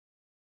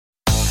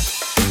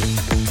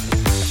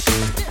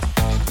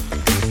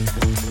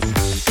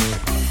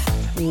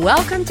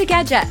Welcome to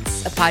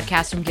Gadgets, a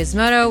podcast from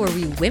Gizmodo where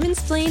we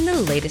women-splain the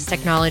latest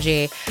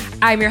technology.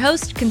 I'm your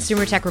host,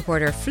 consumer tech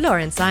reporter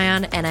Florence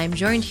Ion, and I'm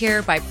joined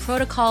here by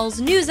Protocol's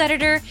news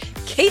editor,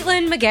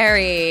 Caitlin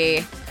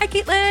McGarry. Hi,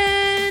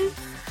 Caitlin.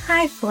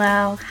 Hi,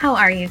 Flo. How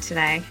are you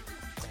today?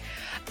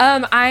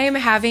 I'm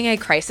having a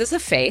crisis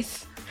of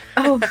faith.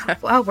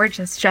 Oh, we're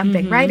just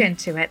jumping right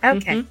into it.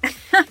 Okay.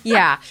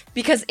 Yeah,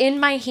 because in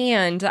my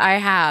hand, I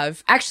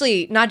have,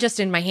 actually, not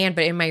just in my hand,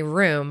 but in my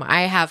room,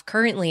 I have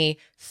currently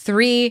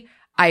 3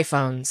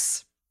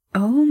 iPhones.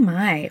 Oh,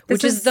 my.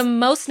 Which is the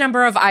most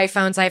number of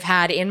iPhones I've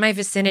had in my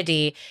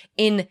vicinity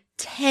in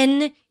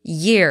 10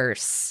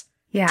 years.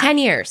 Yeah. 10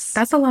 years.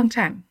 That's a long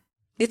time.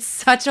 It's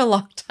such a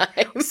long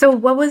time. So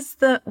what was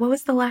the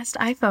last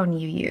iPhone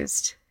you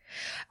used?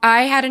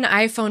 I had an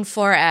iPhone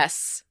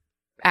 4S,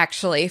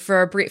 actually,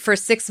 for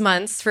 6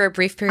 months, for a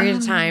brief period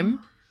of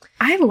time.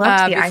 I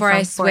loved the before iPhone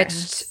I switched.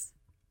 4S.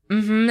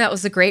 That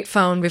was a great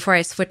phone before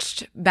I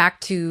switched back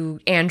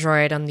to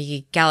Android on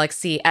the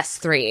Galaxy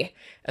S3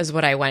 is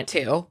what I went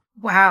to.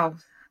 Wow.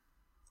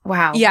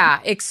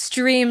 Yeah,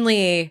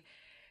 extremely.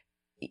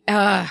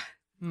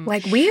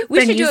 Like we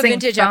should do a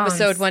vintage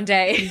episode one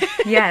day.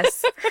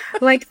 Yes.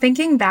 Like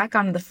thinking back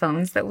on the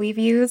phones that we've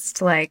used,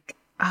 like,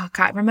 oh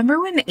God, remember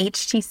when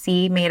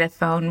HTC made a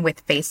phone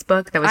with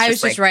Facebook that was I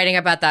was just writing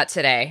about that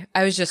today.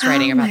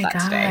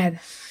 Today.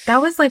 That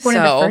was like one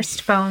of the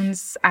first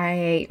phones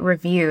I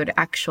reviewed,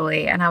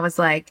 actually. And I was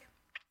like,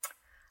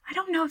 I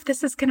don't know if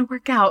this is going to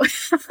work out.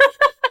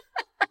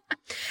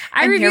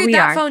 I reviewed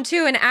that phone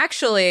too. And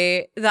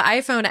actually, the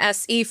iPhone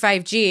SE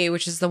 5G,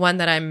 which is the one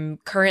that I'm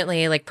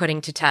currently like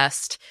putting to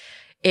test,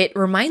 it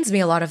reminds me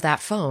a lot of that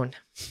phone.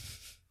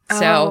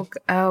 So,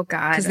 oh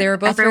God. Because they were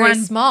both very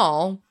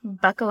small.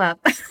 Buckle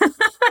up.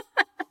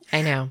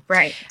 I know.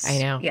 Right. I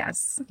know.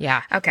 Yes.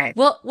 Yeah. Okay.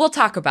 We'll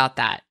talk about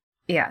that.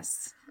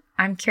 Yes.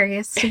 I'm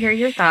curious to hear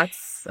your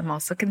thoughts. I'm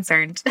also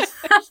concerned.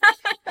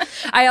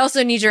 I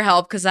also need your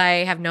help because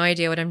I have no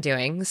idea what I'm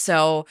doing.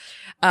 So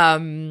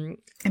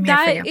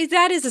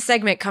that is a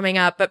segment coming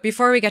up. But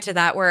before we get to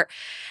that,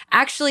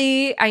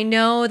 I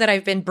know that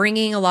I've been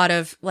bringing a lot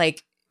of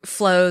like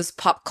Flo's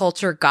pop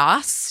culture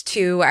goss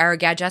to our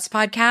Gadgets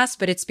podcast,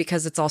 but it's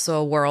because it's also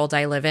a world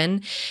I live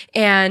in.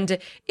 And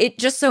it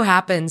just so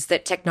happens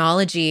that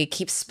technology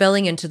keeps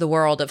spilling into the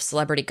world of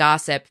celebrity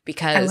gossip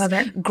because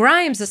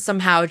Grimes has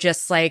somehow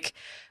just like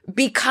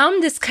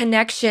become this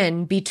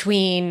connection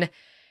between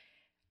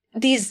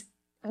these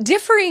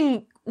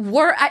differing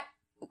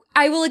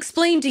I will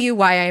explain to you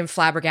why I am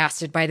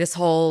flabbergasted by this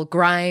whole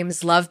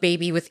Grimes love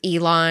baby with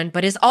Elon,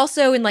 but is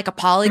also in like a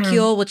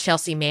polycule with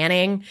Chelsea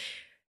Manning.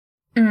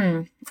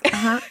 Yeah.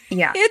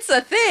 It's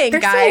a thing,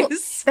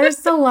 guys.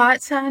 There's a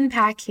lot to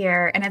unpack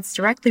here, and it's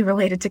directly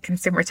related to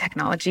consumer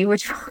technology,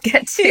 which we'll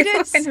get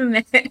to in a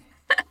minute.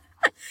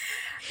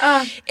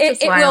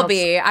 It will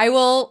be. I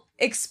will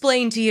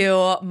explain to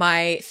you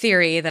my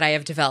theory that I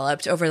have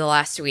developed over the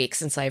last week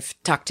since I've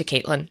talked to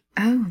Caitlin.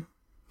 Oh,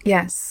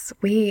 yes.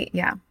 We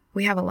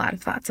have a lot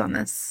of thoughts on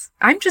this.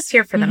 I'm just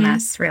here for the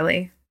mess,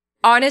 really.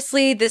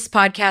 Honestly, this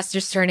podcast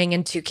is turning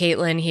into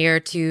Caitlin here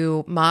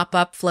to mop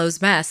up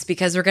Flo's mess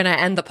because we're going to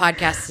end the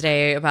podcast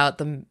today about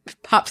the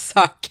pop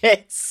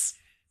sockets,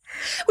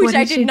 which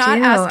I did not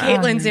ask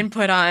Caitlin's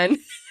input on.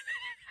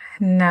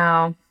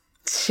 No,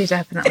 she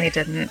definitely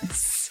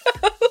didn't.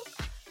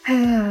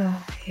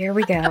 Here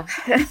we go.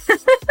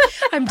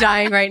 I'm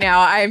dying right now.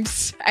 I'm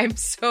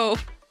so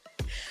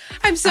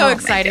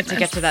excited to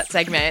get to that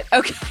segment.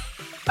 Okay.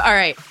 All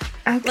right.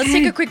 Okay. Let's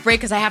take a quick break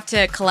because I have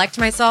to collect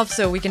myself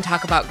so we can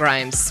talk about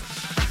Grimes.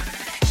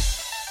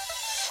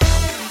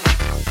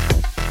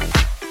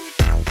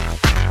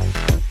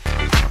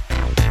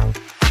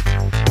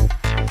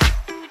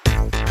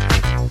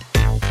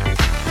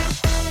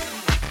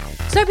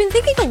 So I've been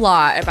thinking a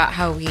lot about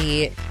how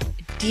we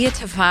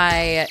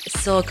deify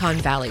Silicon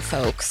Valley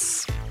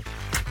folks.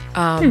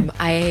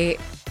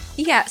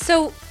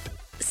 So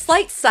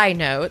slight side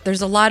note,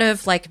 there's a lot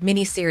of like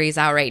mini series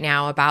out right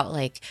now about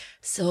like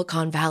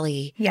Silicon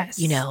Valley, yes,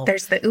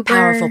 there's the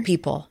powerful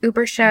people.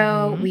 Uber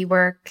show,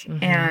 WeWork,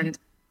 and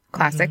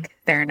classic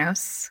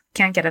Theranos.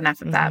 Can't get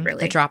enough of that,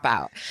 really. The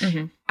Dropout.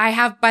 I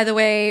have, by the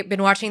way,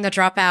 been watching The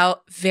Dropout.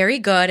 Very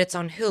good. It's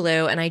on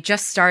Hulu, and I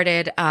just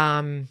started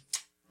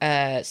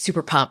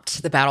Super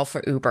Pumped, The Battle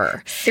for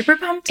Uber. Super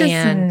Pumped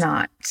is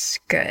not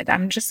good.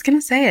 I'm just going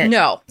to say it.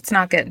 No. It's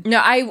not good. No,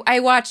 I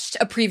watched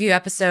a preview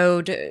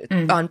episode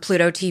on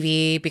Pluto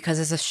TV because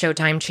it's a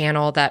Showtime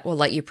channel that will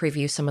let you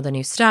preview some of the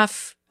new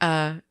stuff,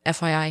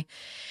 FYI.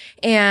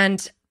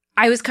 And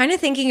I was kind of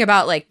thinking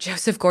about like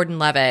Joseph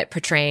Gordon-Levitt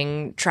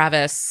portraying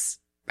Travis,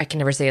 I can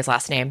never say his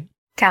last name.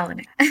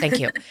 Kalanick. Thank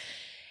you.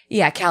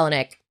 Yeah,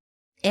 Kalanick.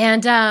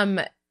 And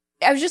I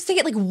was just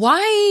thinking, like,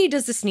 why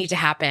does this need to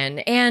happen?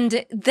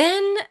 And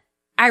then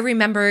I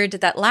remembered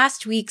that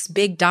last week's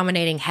big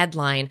dominating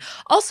headline,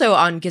 also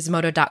on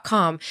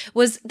Gizmodo.com,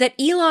 was that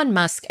Elon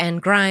Musk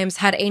and Grimes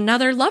had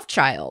another love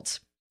child.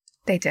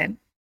 They did.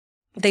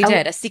 They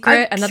did.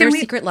 Another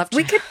secret love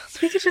child.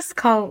 We could just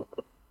call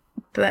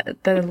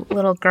the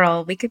little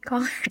girl. We could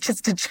call her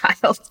just a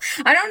child.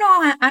 I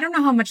don't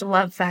know how much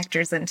love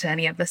factors into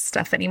any of this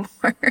stuff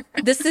anymore.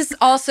 This is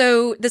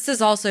also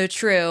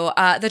true.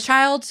 The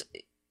child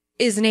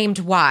is named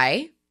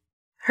Y.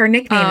 Her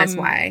nickname is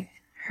Y.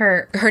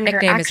 Her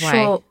nickname is Y. Her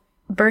actual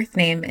birth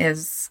name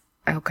is,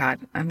 oh God,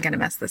 I'm gonna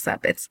mess this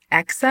up. It's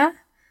Exa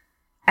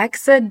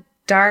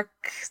Dark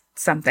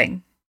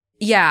something.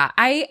 Yeah,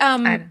 I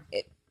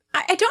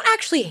don't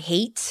actually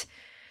hate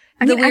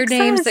the weird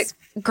names that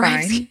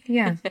Grimes.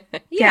 Yeah.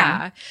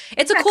 Yeah.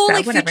 It's a cool, Exa,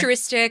 like, whatever.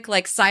 futuristic,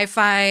 like,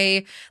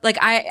 sci-fi. Like,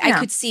 I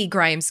could see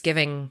Grimes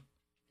giving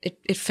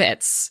it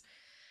fits.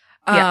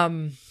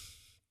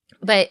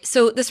 But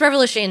so this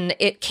revelation,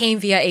 it came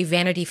via a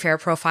Vanity Fair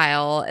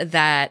profile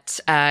that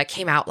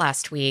came out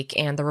last week.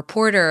 And the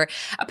reporter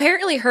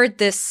apparently heard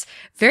this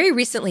very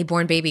recently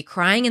born baby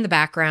crying in the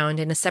background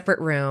in a separate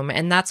room.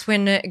 And that's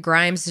when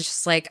Grimes is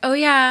just like, oh,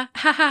 yeah,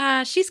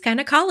 haha, she's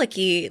kind of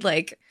colicky.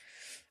 Like,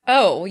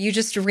 oh, you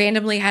just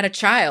randomly had a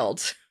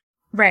child.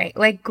 Right.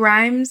 Like,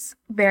 Grimes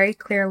very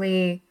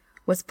clearly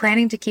was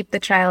planning to keep the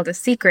child a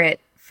secret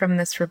from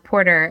this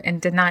reporter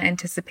and did not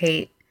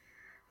anticipate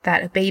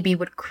that a baby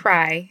would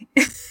cry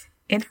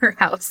in her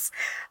house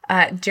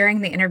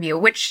during the interview,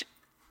 which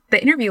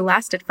the interview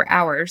lasted for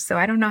hours. So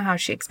I don't know how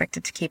she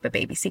expected to keep a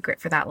baby secret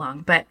for that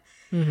long. But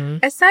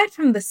aside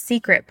from the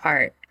secret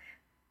part,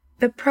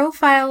 the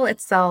profile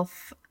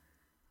itself,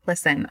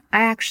 listen,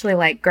 I actually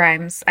like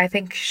Grimes. I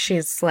think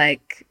she's,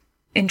 like,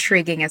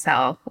 intriguing as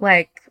hell.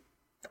 Like,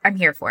 I'm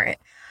here for it.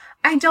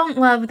 I don't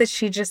love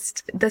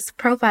that this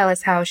profile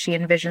is how she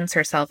envisions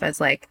herself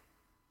as, like,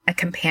 a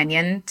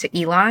companion to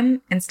Elon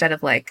instead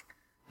of, like,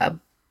 a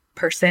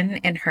person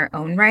in her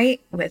own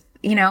right with,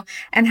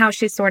 and how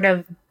she sort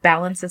of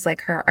balances,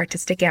 like, her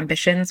artistic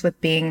ambitions with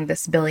being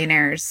this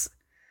billionaire's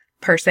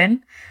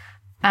person.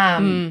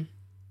 And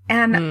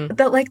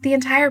the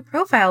entire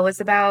profile was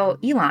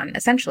about Elon,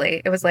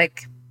 essentially. It was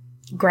like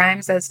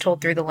Grimes as told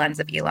through the lens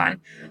of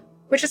Elon,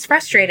 which is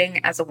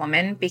frustrating as a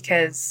woman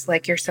because,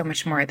 like, you're so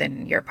much more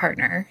than your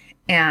partner.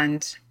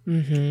 And,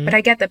 but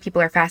I get that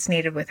people are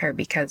fascinated with her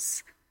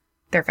because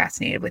they're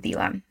fascinated with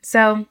Elon.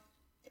 So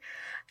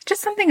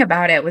just something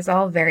about it was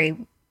all very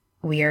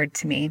weird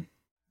to me.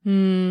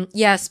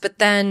 Yes, but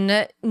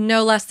then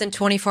no less than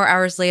 24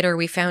 hours later,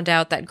 we found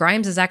out that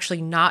Grimes is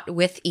actually not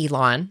with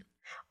Elon.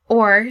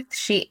 Or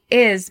she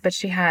is, but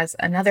she has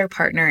another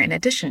partner in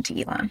addition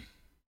to Elon.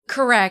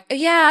 Correct.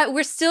 Yeah,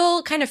 we're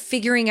still kind of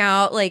figuring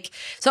out, like,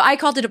 so I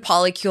called it a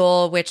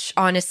polycule, which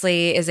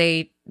honestly is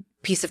a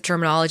piece of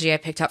terminology I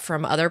picked up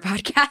from other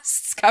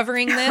podcasts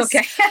covering this.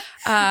 Okay.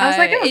 I was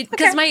like, oh,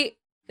 because my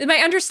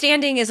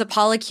understanding is a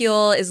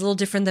polycule is a little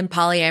different than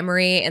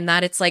polyamory in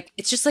that it's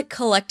just like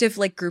collective,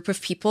 like, group of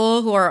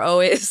people who are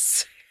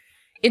always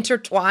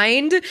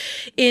intertwined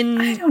in.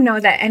 I don't know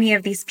that any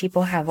of these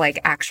people have, like,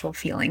 actual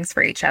feelings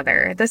for each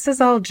other. This is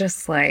all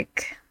just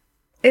like,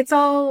 it's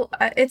all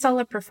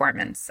a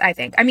performance, I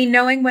think. I mean,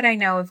 knowing what I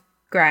know of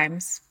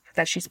Grimes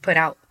that she's put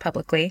out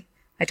publicly,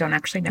 I don't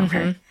actually know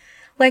her.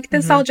 Like,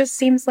 this all just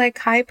seems like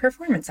high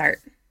performance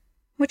art,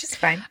 which is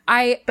fine.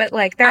 But,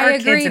 like, there are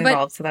kids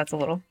involved, so that's a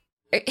little.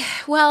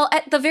 Well,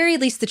 at the very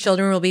least, the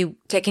children will be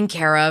taken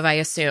care of, I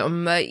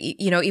assume.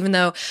 Even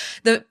though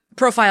the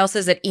profile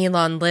says that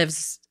Elon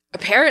lives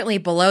apparently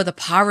below the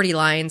poverty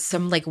line,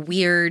 some, like,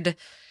 weird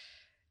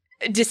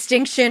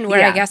distinction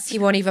where I guess he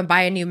won't even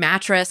buy a new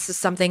mattress is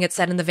something it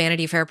said in the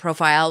Vanity Fair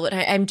profile. But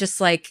I'm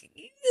just like,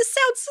 this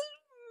sounds,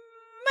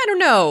 I don't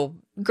know.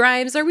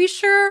 Grimes, are we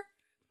sure?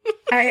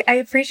 I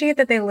appreciate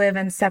that they live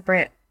in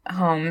separate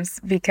homes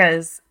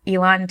because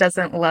Elon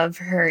doesn't love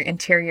her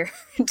interior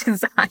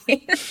design.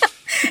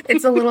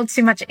 It's a little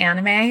too much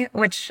anime,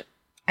 which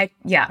that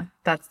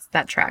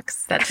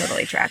tracks. That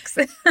totally tracks.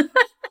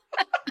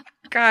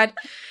 God,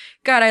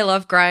 I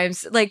love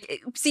Grimes.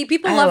 Like, see,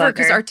 people love her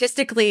because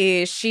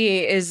artistically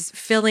she is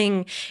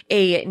filling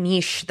a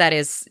niche that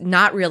is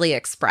not really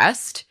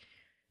expressed.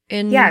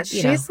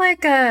 She's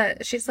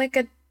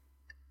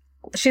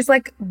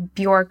like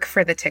Bjork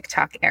for the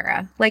TikTok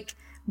era. Like,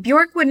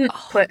 Bjork wouldn't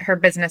put her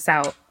business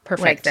out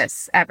like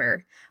this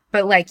ever.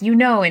 But, like,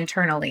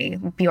 internally,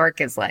 Bjork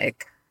is,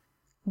 like,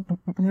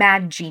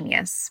 mad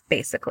genius,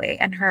 basically.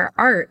 And her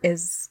art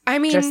is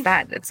just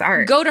that. It's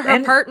art. Go to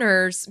her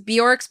partners,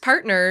 Bjork's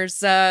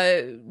partners,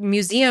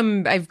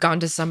 museum. I've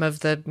gone to some of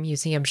the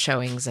museum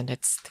showings and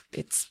it's.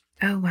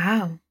 Oh,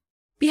 wow.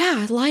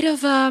 Yeah, a lot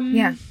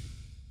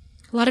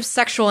of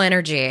sexual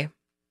energy.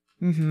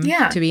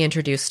 To be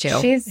introduced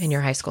to in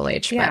your high school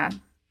age. Yeah. But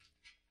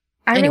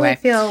I anyway.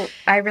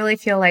 really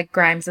feel like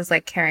Grimes is,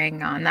 like,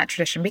 carrying on that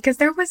tradition because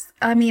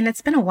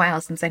it's been a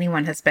while since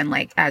anyone has been,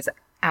 like, as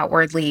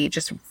outwardly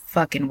just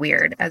fucking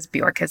weird as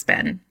Bjork has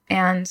been.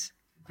 And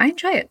I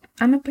enjoy it.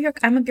 I'm a Bjork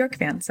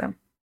fan, so.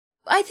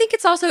 I think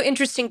it's also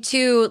interesting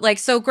too, like,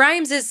 so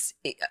Grimes is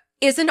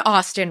in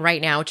Austin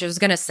right now, which I was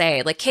going to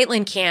say, like,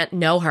 Caitlin can't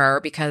know her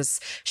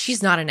because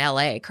she's not in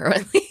LA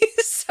currently.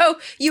 So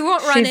you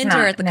won't run into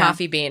her at the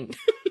Coffee Bean.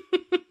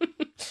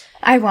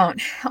 I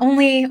won't.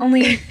 Only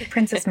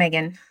Princess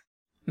Meghan.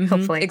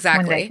 Hopefully.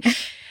 Exactly.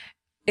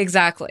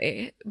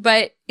 Exactly.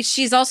 But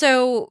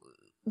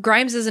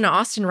Grimes is in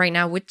Austin right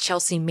now with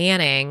Chelsea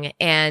Manning.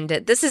 And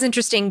this is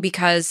interesting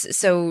because,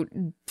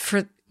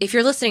 if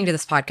you're listening to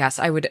this podcast,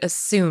 I would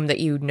assume that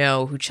you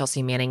know who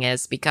Chelsea Manning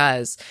is,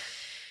 because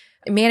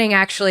Manning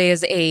actually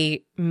is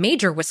a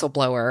major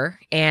whistleblower.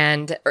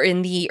 And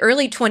in the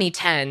early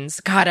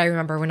 2010s, God, I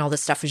remember when all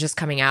this stuff was just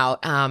coming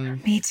out.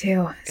 Me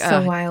too.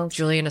 So wild.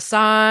 Julian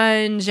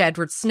Assange,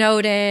 Edward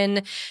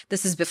Snowden.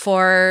 This is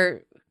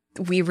before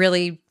we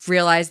really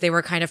realized they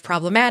were kind of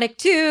problematic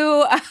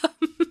too.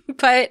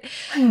 But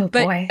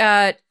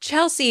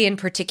Chelsea in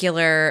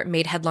particular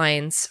made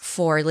headlines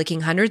for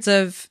leaking hundreds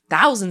of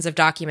thousands of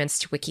documents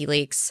to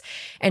WikiLeaks.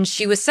 And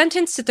she was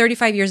sentenced to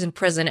 35 years in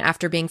prison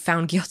after being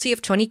found guilty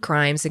of 20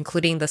 crimes,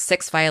 including the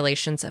 6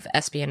 violations of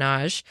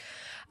espionage.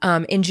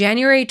 In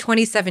January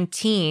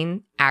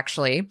 2017,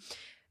 actually,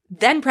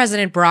 then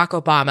President Barack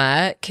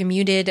Obama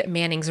commuted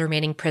Manning's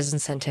remaining prison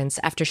sentence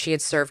after she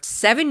had served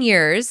 7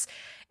 years.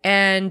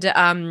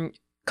 And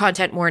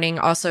Content Warning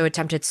also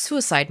attempted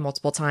suicide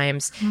multiple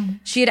times.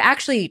 She had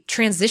actually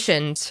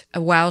transitioned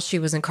while she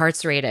was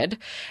incarcerated.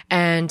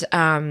 And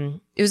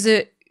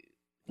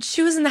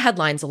she was in the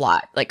headlines a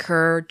lot. Like,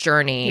 her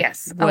journey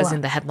was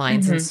in the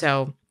headlines. And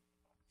so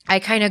I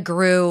kind of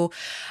grew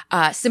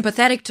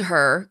sympathetic to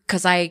her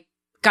because I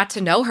got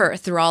to know her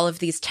through all of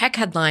these tech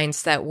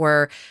headlines that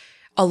were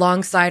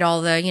alongside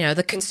all the,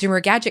 the consumer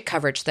gadget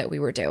coverage that we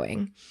were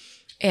doing.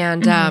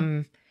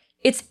 And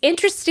it's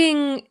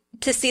interesting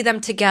to see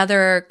them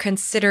together,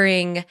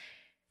 considering,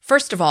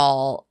 first of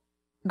all,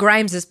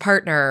 Grimes'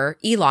 partner,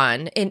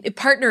 Elon,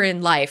 partner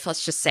in life,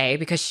 let's just say,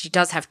 because she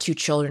does have 2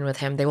 children with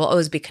him. They will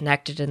always be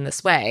connected in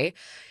this way.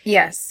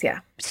 Yes, yeah.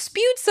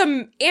 Spewed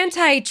some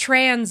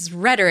anti-trans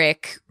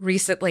rhetoric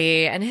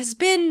recently and has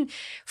been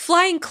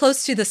flying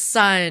close to the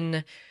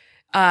sun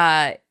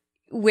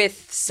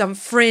with some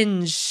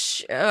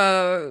fringe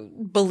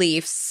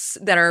beliefs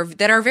that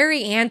are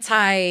very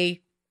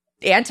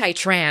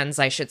anti-trans,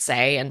 I should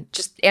say, and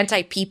just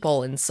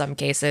anti-people in some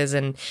cases,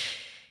 and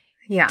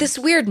this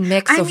weird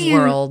mix of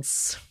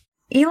worlds.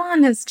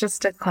 Elon is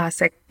just a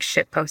classic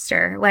shit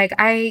poster. Like,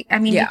 I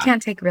mean, you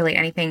can't take really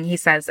anything he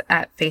says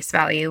at face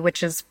value,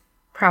 which is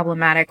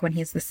problematic when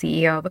he's the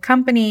CEO of a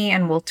company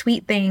and will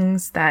tweet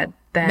things that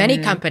then... Many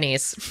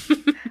companies.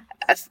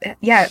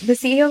 The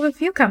CEO of a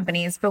few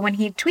companies, but when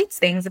he tweets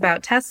things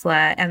about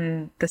Tesla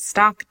and the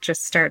stock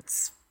just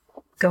starts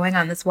going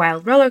on this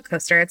wild roller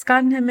coaster, it's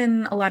gotten him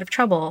in a lot of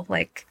trouble.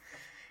 Like,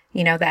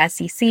 the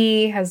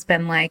SEC has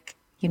been like,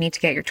 you need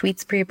to get your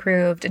tweets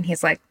pre-approved. And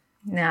he's like,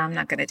 no, I'm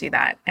not going to do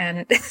that.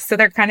 And so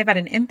they're kind of at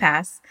an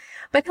impasse,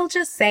 but he'll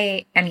just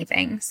say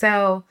anything.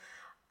 So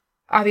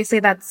obviously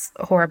that's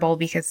horrible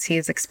because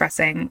he's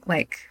expressing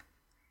like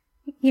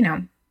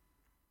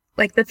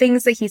the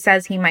things that he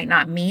says he might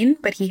not mean,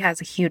 but he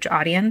has a huge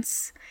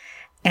audience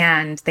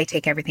and they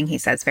take everything he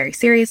says very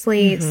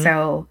seriously.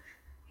 So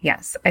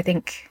yes, I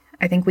think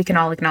we can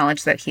all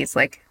acknowledge that he's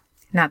like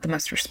not the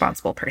most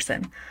responsible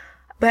person.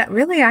 But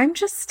really, I'm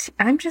just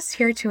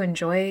here to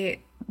enjoy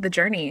the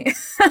journey.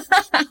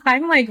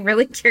 I'm like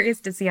really curious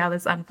to see how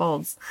this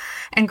unfolds.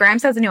 And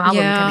Grimes has a new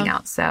album coming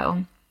out,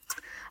 so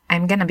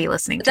I'm going to be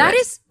listening to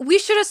it. We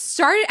should have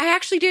started. I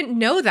actually didn't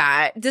know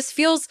that. This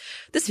feels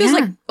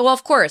like, well,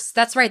 of course,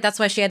 that's right. That's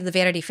why she had the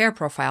Vanity Fair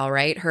profile,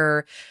 right?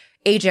 Her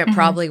agent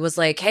probably was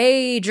like,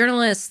 hey,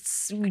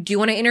 journalists, do you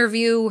want to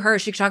interview her?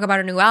 She could talk about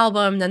her new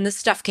album. Then this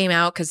stuff came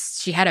out because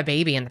she had a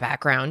baby in the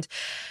background.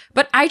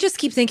 But I just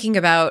keep thinking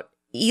about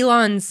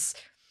Elon's,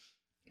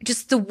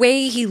 just the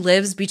way he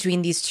lives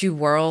between these 2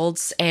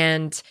 worlds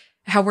and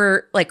how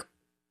we're like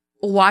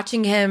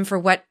watching him for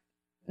what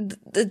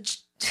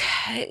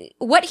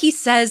he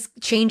says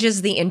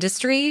changes the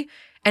industry.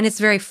 And it's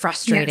very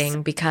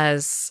frustrating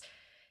because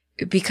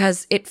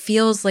it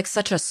feels like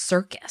such a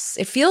circus.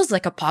 It feels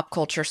like a pop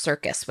culture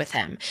circus with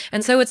him.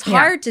 And so it's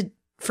hard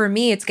for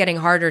me, it's getting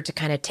harder to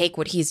kind of take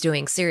what he's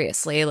doing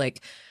seriously.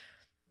 Like,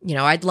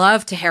 I'd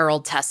love to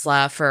herald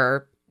Tesla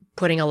for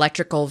putting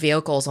electrical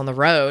vehicles on the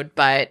road,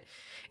 but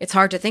it's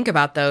hard to think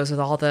about those with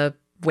all the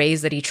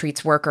ways that he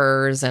treats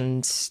workers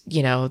and,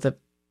 the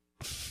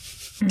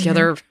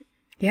other.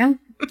 Yeah.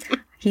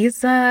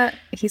 He's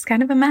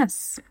kind of a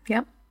mess.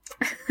 Yep.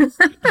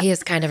 He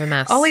is kind of a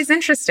mess. Always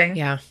interesting.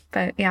 Yeah.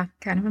 But yeah,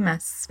 kind of a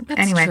mess. That's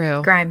anyway,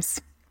 true.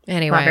 Grimes.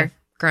 Anyway,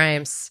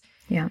 Grimes.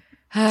 Yeah.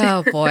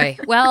 Oh boy.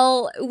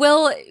 Well,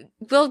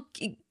 we'll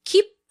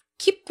keep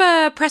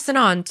pressing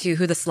on to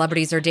who the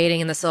celebrities are dating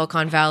in the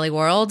Silicon Valley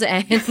world.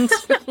 And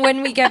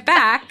when we get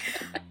back,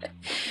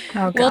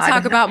 we'll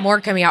talk about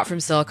more coming out from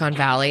Silicon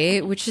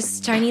Valley, which is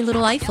tiny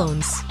little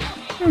iPhones.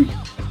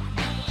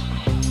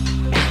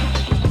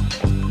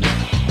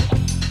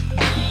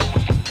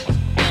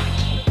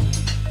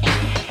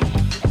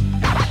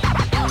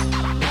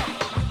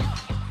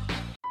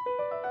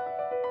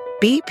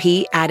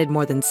 BP added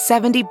more than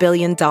 $70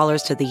 billion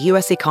to the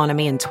U.S.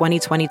 economy in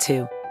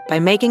 2022 by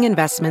making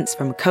investments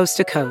from coast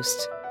to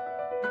coast.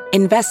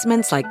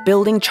 Investments like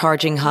building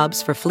charging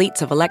hubs for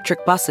fleets of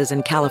electric buses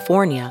in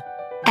California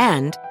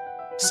and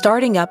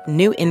starting up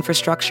new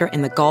infrastructure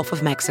in the Gulf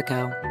of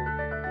Mexico.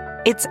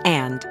 It's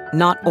and,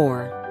 not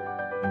or.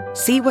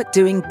 See what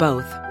doing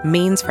both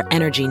means for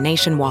energy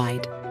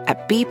nationwide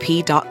at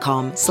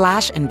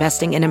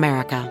bp.com/investing in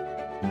America.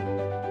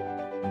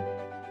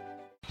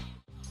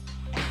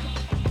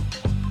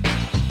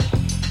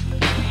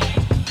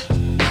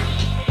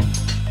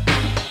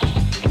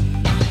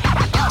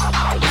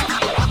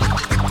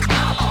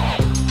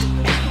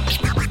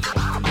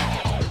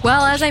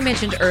 Well, as I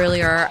mentioned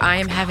earlier, I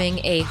am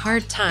having a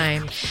hard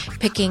time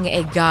picking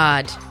a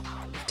god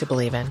to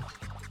believe in.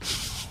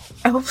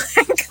 Oh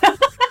my God.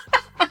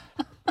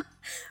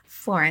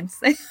 Florence,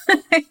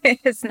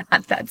 it's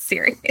not that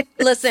serious.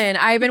 Listen,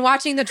 I've been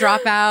watching The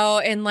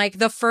Dropout. In like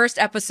the first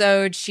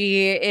episode,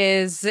 she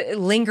is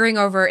lingering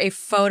over a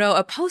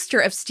poster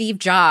of Steve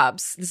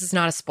Jobs. This is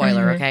not a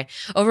spoiler, okay?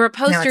 Over a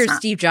poster of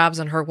Steve Jobs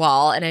on her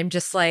wall. And I'm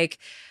just like,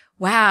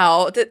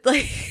 wow,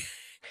 this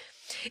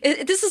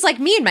is like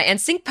me and my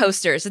NSYNC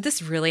posters. Did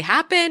this really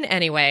happen?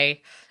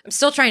 Anyway, I'm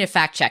still trying to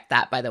fact check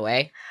that, by the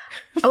way.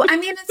 Oh, I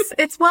mean,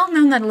 it's well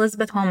known that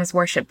Elizabeth Holmes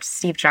worshipped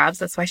Steve Jobs.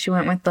 That's why she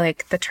went with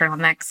like the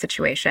turtleneck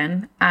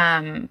situation.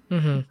 But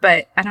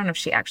I don't know if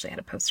she actually had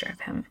a poster of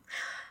him.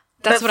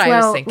 That's what I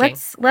was thinking.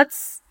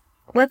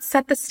 Let's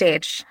set the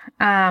stage.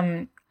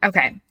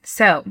 Okay,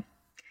 so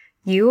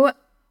you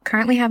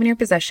currently have in your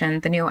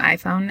possession the new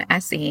iPhone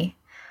SE.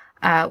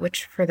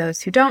 Which, for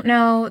those who don't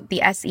know,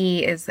 the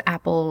SE is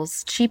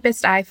Apple's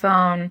cheapest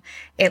iPhone.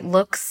 It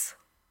looks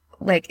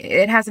like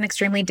it has an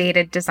extremely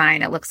dated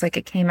design. It looks like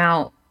it came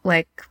out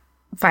like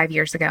 5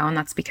 years ago, and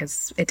that's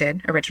because it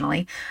did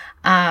originally.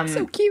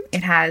 So cute.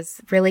 It has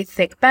really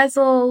thick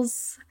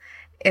bezels.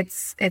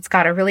 It's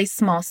got a really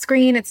small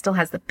screen. It still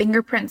has the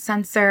fingerprint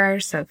sensor.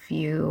 So if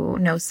you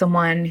know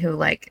someone who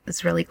like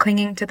is really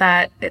clinging to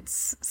that,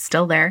 it's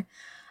still there.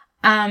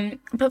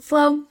 But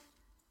Flo,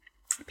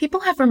 people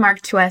have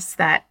remarked to us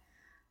that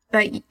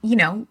you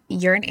know,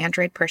 you're an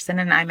Android person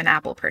and I'm an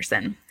Apple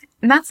person.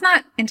 And that's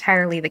not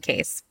entirely the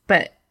case,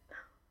 but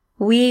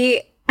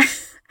we've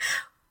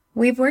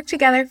worked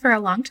together for a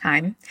long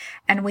time,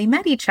 and we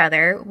met each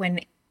other when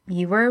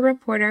you were a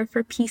reporter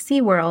for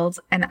PC World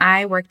and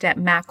I worked at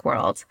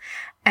Macworld.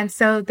 And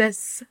so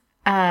this,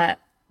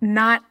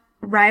 not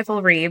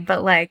rivalry,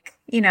 but like,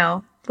 you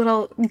know,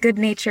 little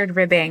good-natured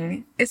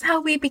ribbing is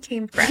how we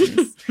became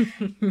friends.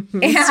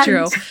 It's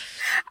true.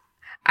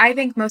 I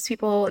think most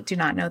people do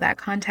not know that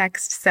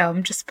context. So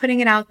I'm just putting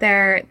it out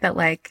there that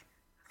like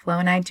Flo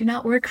and I do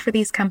not work for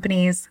these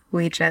companies.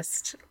 We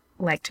just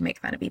like to make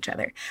fun of each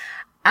other.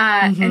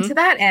 And to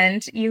that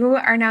end, you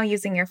are now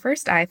using your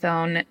first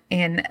iPhone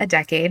in a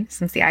decade,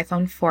 since the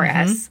iPhone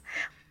 4S.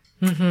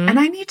 And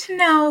I need to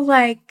know,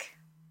 like,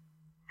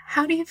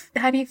 how do you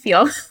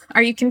feel?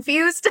 Are you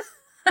confused?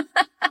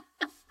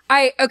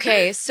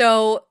 Okay,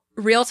 so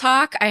real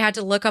talk, I had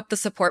to look up the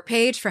support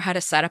page for how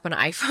to set up an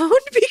iPhone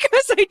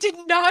because I did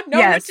not know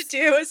what to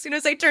do as soon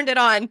as I turned it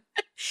on.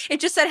 It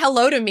just said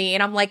hello to me,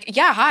 and I'm like,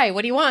 yeah, hi,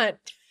 what do you want?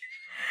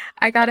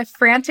 I got a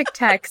frantic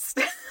text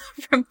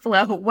from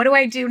Flo. What do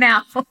I do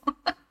now?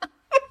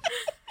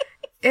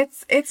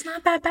 It's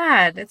not that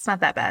bad. It's not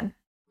that bad.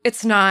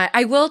 It's not.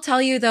 I will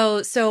tell you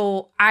though,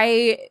 so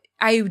I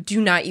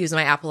do not use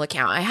my Apple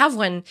account. I have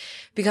one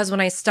because when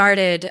I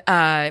started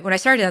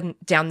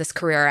down this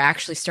career, I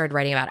actually started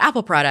writing about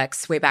Apple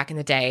products way back in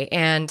the day.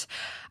 And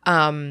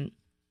you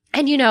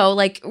know,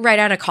 like right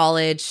out of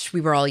college,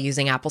 we were all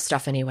using Apple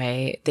stuff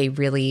anyway. The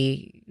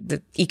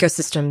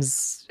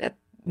ecosystems at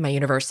my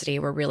university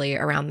were really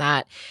around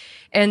that.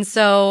 And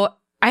so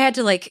I had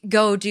to like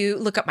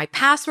look up my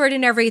password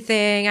and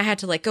everything. I had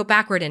to like go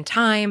backward in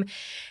time.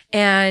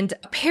 And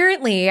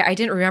apparently I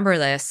didn't remember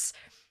this.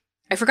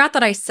 I forgot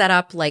that I set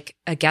up like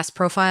a guest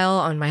profile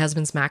on my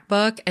husband's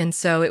MacBook. And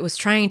so it was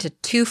trying to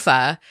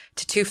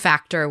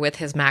two-factor with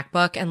his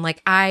MacBook. And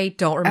like, I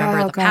don't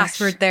remember the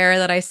password there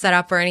that I set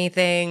up or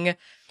anything.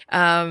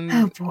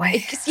 Oh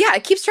boy.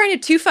 It keeps trying to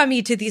two-fa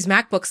me to these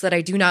MacBooks that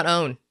I do not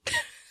own.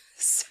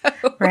 So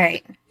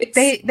right.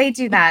 They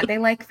do that. They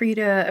like for you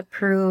to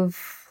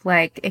approve,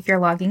 like if you're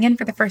logging in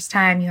for the first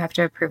time, you have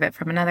to approve it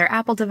from another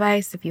Apple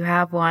device if you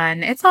have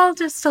one. It's all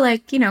just to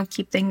like, you know,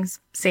 keep things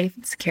safe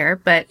and secure,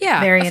 but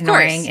very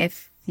annoying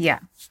Yeah.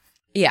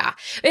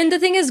 And the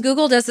thing is,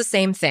 Google does the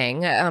same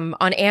thing.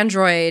 On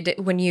Android,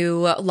 when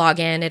you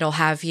log in, it'll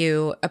have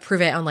you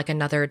approve it on like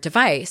another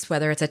device,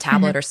 whether it's a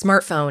tablet or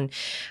smartphone,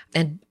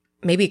 and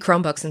maybe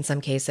Chromebooks in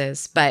some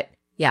cases. But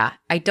yeah,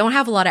 I don't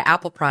have a lot of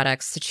Apple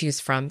products to choose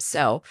from.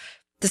 So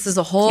this is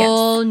a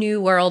whole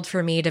new world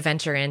for me to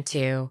venture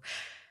into.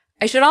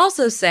 I should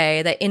also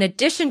say that in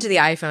addition to the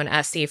iPhone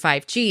SE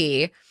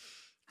 5G,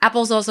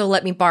 Apple's also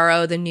let me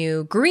borrow the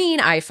new green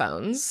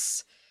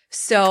iPhones.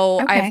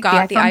 So I've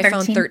got the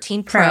iPhone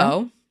 13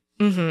 Pro.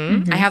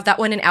 I have that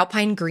one in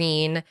Alpine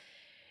green.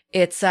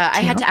 It's I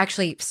had to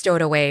actually stow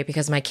it away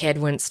because my kid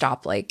wouldn't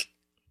stop like,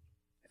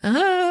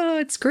 oh,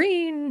 it's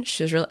green.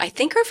 She was really, I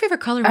think her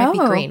favorite color might be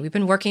green. We've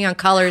been working on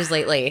colors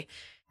lately.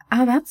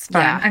 Oh, that's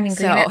fun. Yeah, I mean,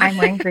 green, I'm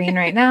wearing green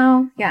right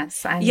now.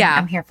 Yes,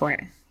 I'm here for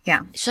it.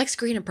 Yeah. She likes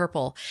green and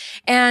purple.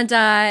 And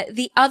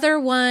the other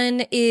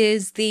one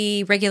is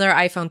the regular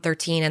iPhone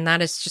 13. And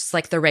that is just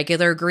like the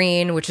regular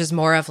green, which is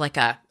more of like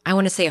I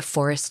want to say a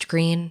forest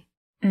green.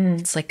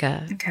 It's like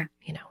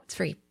it's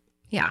very,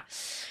 yeah.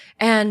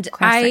 And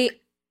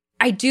classic.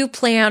 I do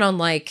plan on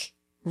like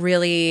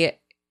really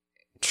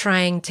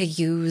trying to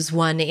use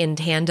one in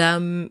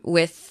tandem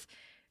with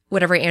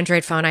whatever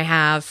Android phone I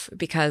have,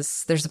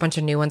 because there's a bunch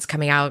of new ones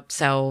coming out.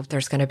 So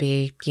there's going to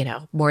be,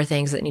 more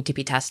things that need to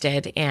be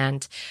tested.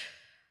 And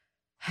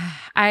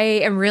I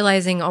am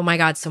realizing, oh my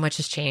God, so much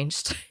has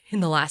changed in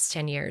the last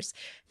 10 years.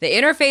 The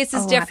interface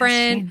is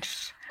different.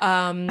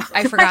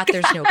 I forgot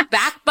there's no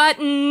back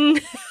button.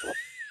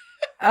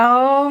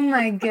 Oh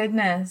my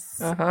goodness.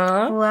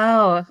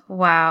 Whoa.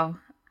 Wow.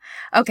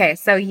 Okay.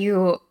 So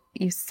you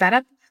set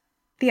up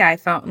the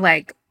iPhone.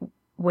 Like,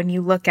 when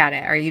you look at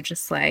it, are you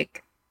just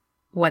like,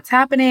 what's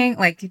happening?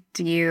 Like,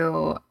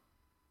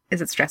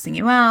 is it stressing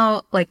you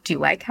out? Like, do you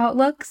like how it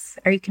looks?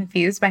 Are you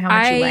confused by how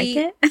much you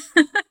like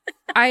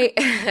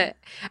it?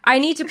 I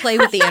need to play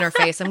with the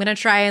interface. I'm going to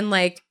try and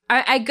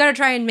I got to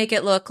try and make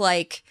it look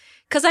like,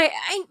 because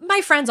my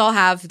friends all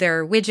have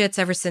their widgets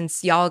ever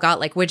since y'all got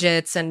like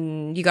widgets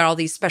and you got all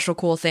these special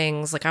cool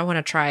things. Like, I want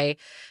to try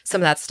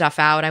some of that stuff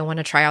out. I want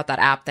to try out that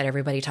app that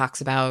everybody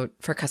talks about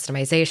for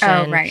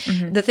customization. Oh, right.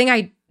 Mm-hmm. The thing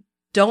I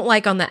don't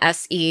like on the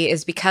SE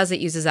is because it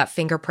uses that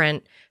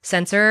fingerprint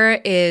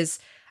sensor is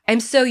I'm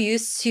so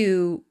used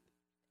to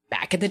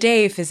back in the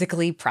day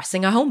physically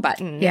pressing a home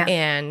button. Yeah.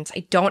 And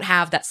I don't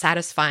have that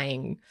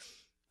satisfying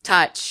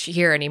touch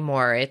here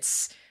anymore.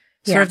 It's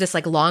sort of this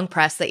like long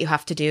press that you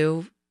have to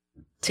do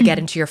to get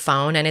into your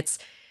phone. And it's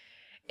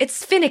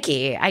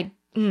finicky. I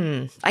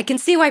can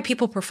see why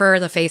people prefer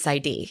the Face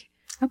ID.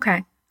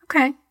 Okay.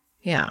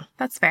 Yeah.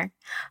 That's fair.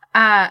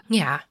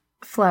 Yeah.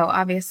 Flo,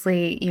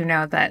 obviously, you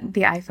know that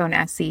the iPhone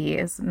SE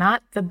is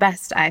not the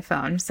best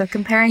iPhone. So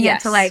comparing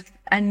it to like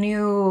a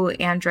new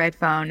Android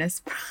phone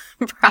is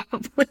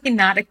probably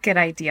not a good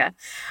idea.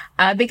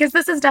 Because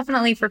this is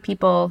definitely for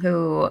people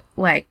who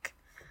like,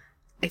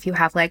 if you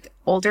have like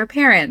older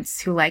parents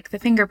who like the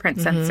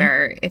fingerprint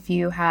sensor, if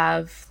you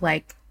have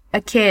like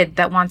a kid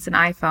that wants an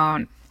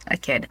iPhone,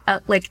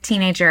 like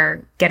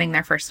teenager getting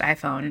their first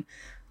iPhone,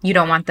 you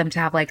don't want them to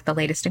have like the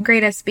latest and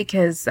greatest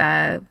because,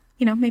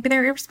 maybe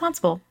they're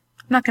irresponsible.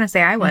 I'm not going to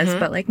say I was,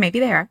 but like maybe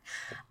they are.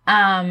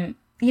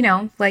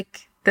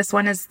 Like this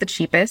one is the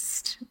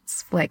cheapest.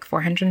 It's like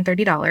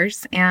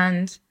 $430.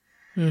 And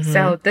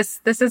so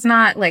this is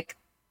not like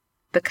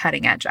the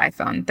cutting edge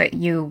iPhone that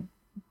you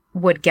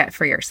would get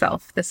for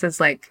yourself. This is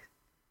like,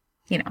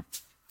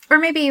 or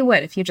maybe you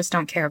would if you just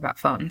don't care about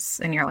phones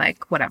and you're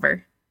like,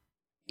 whatever.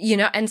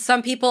 And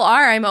some people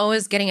are. I'm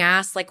always getting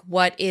asked like,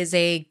 what is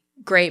a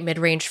great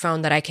mid-range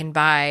phone that I can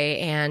buy?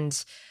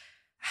 And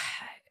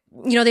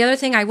the other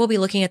thing I will be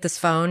looking at this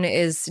phone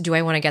is, do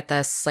I want to get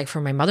this like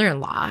for my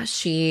mother-in-law?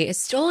 She is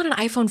still on an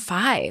iPhone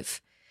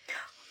 5.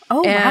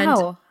 Oh, and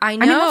wow. I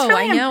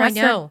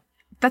know.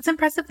 That's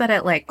impressive that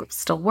it like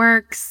still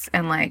works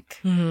and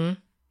like,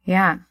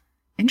 yeah,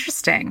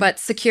 interesting. But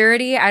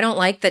security, I don't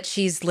like that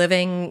she's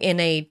living in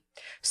a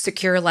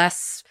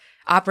secure-less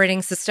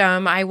operating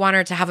system. I want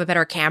her to have a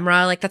better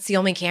camera. Like that's the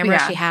only camera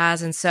she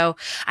has. And so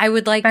I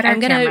would like, I'm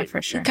going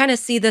to kind of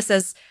see this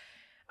as,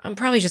 I'm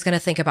probably just going to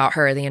think about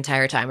her the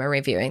entire time I'm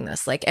reviewing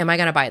this. Like, am I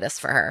going to buy this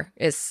for her?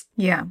 This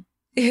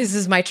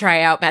is my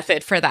tryout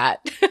method for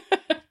that.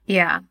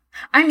 Yeah.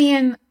 I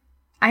mean,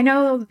 I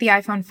know the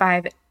iPhone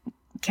 5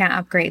 can't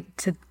upgrade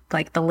to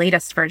like the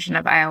latest version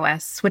of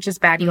iOS, which is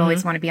bad. You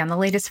always want to be on the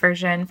latest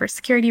version for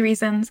security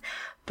reasons.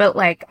 But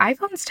like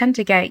iPhones tend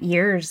to get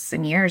years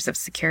and years of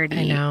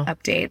security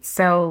updates.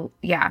 So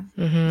yeah.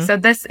 So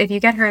this, if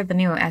you get her the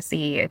new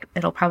SE,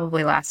 it'll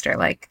probably last her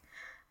like,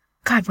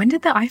 God, when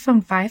did the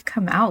iPhone 5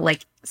 come out?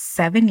 Like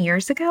 7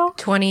 years ago?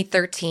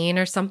 2013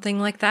 or something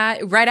like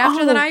that. Right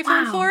after that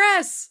iPhone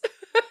 4S.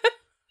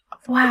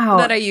 Wow.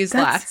 That I used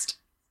last.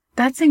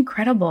 That's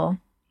incredible.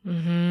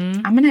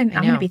 I'm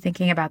gonna be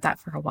thinking about that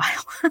for a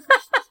while.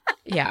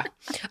 Yeah.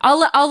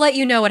 I'll let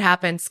you know what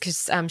happens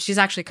because she's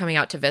actually coming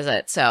out to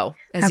visit. So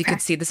as you can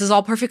see, this is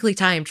all perfectly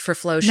timed for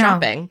Flo's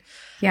shopping.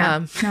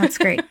 Yeah. No, it's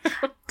great.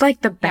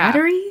 Like the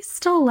battery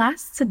still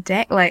lasts a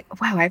day.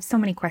 Like, wow, I have so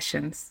many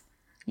questions.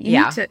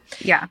 Okay.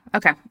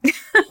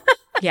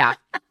 Yeah.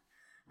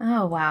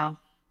 Oh, wow.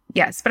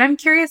 Yes, but I'm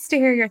curious to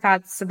hear your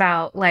thoughts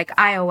about like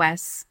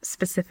iOS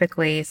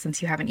specifically,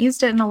 since you haven't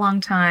used it in a long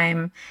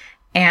time.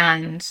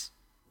 And,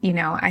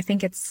 I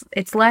think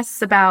it's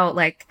less about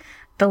like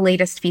the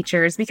latest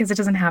features because it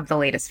doesn't have the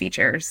latest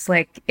features.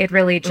 Like it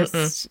really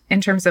just,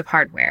 in terms of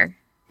hardware,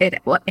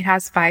 it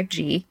has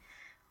 5G,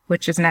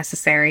 which is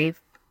necessary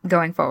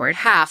going forward.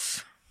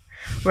 Half.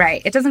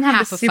 Right. It doesn't have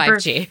half the super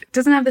 5G. It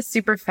doesn't have the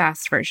super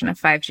fast version of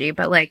 5G,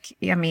 but like,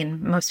 I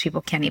mean, most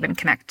people can't even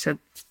connect to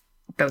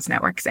those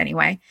networks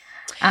anyway.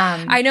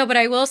 I know, but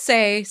I will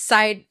say,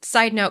 side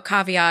note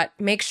caveat,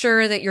 make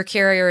sure that your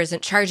carrier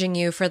isn't charging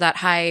you for that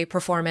high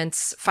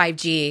performance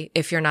 5G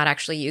if you're not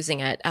actually using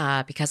it.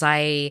 Because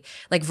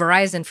like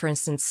Verizon, for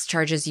instance,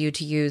 charges you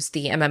to use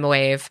the MM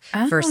wave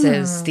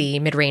versus the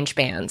mid-range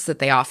bands that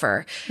they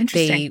offer.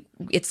 Interesting.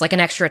 It's like an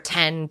extra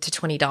 $10 to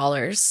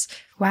 $20.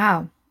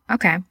 Wow.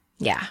 Okay.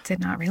 Yeah. Did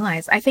not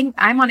realize. I think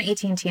I'm on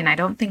AT&T and I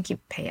don't think you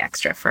pay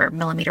extra for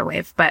millimeter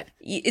wave, but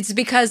it's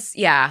because,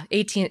 yeah, or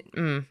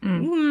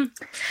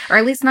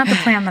at least not the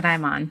plan that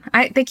I'm on.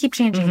 They keep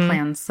changing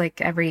plans.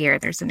 Like every year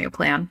there's a new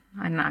plan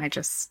and I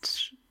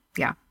just,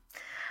 yeah.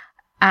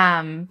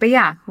 But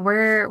yeah,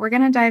 we're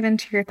going to dive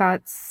into your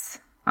thoughts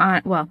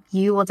on, well,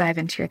 you will dive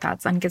into your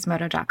thoughts on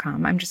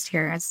gizmodo.com. I'm just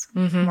here as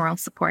moral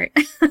support.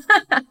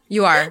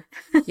 You are.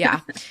 Yeah.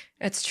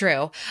 It's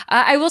true.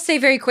 I will say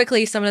very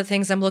quickly, some of the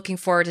things I'm looking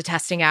forward to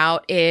testing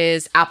out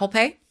is Apple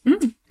Pay,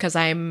 because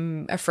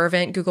I'm a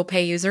fervent Google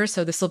Pay user,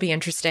 so this will be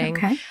interesting.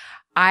 Okay.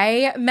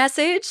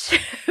 iMessage,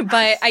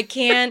 but I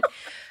can't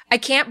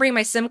bring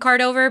my SIM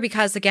card over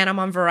because, again, I'm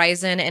on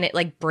Verizon and it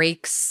like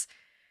breaks.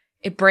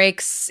 It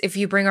breaks if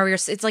you bring over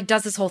it's like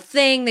does this whole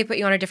thing. They put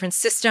you on a different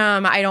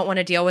system. I don't want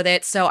to deal with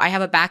it. So I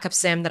have a backup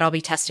SIM that I'll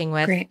be testing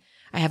with. Great.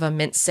 I have a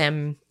Mint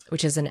SIM,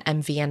 which is an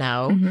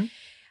MVNO.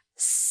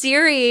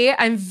 Siri,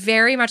 I'm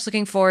very much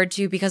looking forward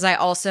to because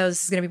this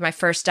is going to be my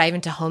first dive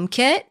into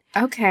HomeKit.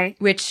 Okay.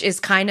 Which is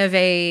kind of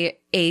a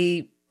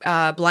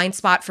blind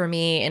spot for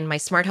me in my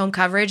smart home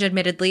coverage,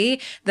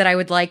 admittedly, that I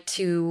would like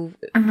to,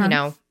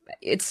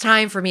 it's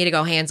time for me to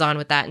go hands-on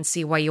with that and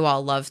see why you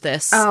all love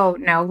this. Oh,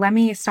 no. Let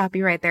me stop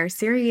you right there.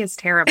 Siri is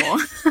terrible.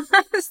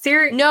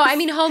 Siri. No, I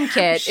mean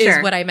HomeKit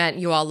is what I meant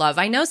you all love.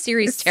 I know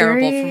Siri's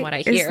terrible from what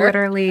I hear. It's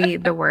literally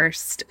the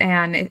worst.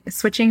 And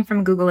switching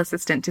from Google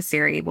Assistant to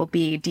Siri will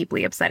be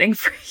deeply upsetting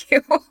for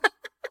you.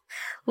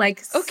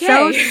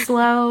 So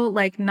slow,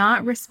 like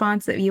not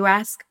responsive. You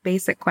ask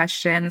basic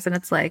questions and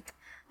it's like,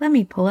 let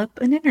me pull up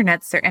an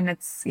internet search. And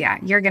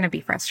you're going to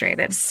be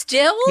frustrated.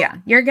 Still? Yeah.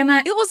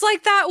 It was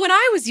like that when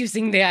I was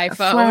using the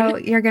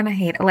iPhone. You're going to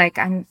hate it. Like,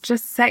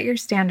 just set your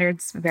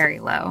standards very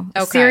low.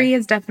 Okay. Siri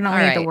is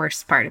definitely the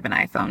worst part of an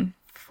iPhone,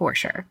 for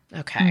sure.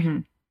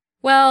 Okay.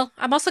 Well,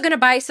 I'm also going to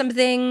buy some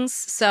things.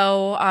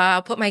 So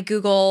I'll put my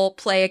Google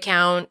Play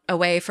account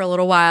away for a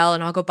little while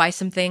and I'll go buy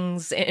some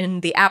things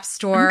in the App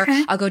Store.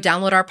 Okay. I'll go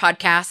download our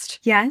podcast.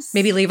 Yes.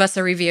 Maybe leave us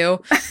a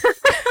review.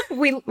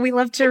 We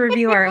love to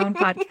review our own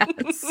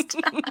podcast.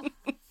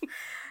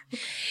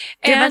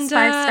 Give us 5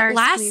 stars,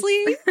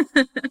 lastly,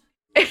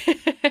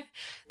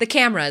 the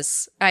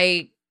cameras.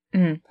 I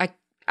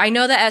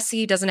know the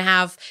SE doesn't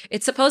have,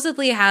 it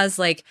supposedly has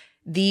like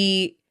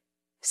the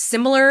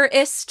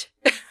similarist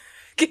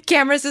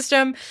camera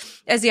system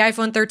as the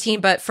iPhone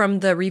 13, but from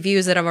the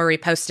reviews that I've already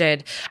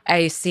posted,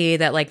 I see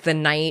that like the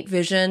night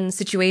vision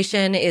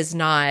situation is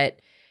not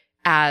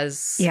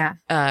as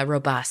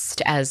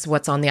robust as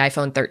what's on the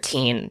iPhone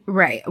 13.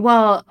 Right.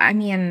 Well, I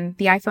mean,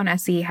 the iPhone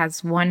SE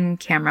has 1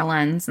 camera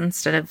lens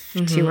instead of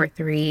 2 or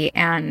 3.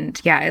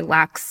 And it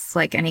lacks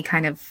like any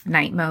kind of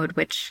night mode,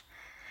 which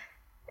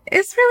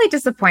is really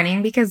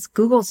disappointing because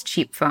Google's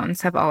cheap phones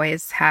have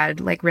always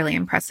had like really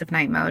impressive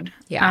night mode.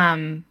 Yeah.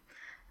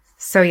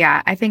 So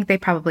I think they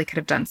probably could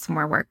have done some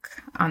more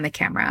work on the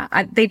camera.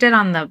 They did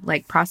on the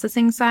like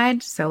processing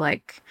side. So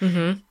like,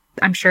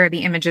 I'm sure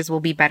the images will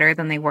be better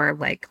than they were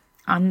like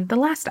on the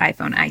last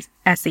iPhone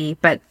SE,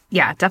 but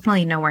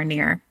definitely nowhere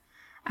near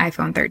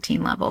iPhone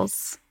 13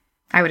 levels,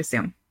 I would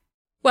assume.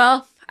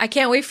 Well, I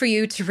can't wait for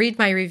you to read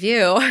my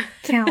review.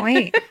 Can't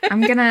wait.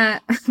 I'm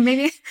gonna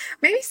maybe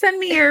send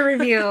me your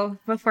review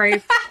before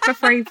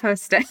you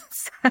post it,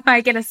 so I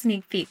get a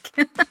sneak peek.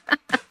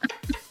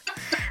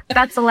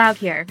 That's allowed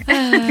here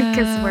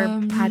because we're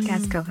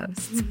podcast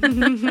co-hosts.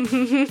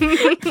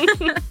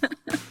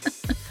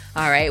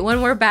 All right.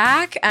 When we're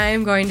back,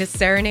 I'm going to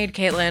serenade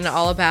Caitlin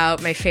all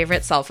about my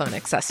favorite cell phone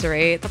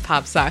accessory, the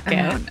pop socket.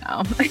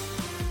 Oh,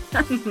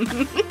 no.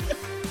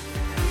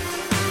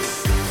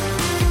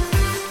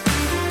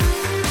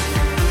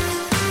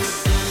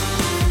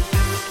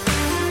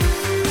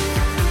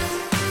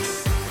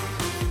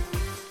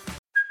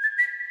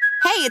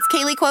 Hey, it's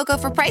Kaylee Cuoco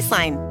for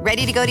Priceline.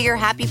 Ready to go to your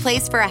happy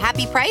place for a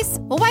happy price?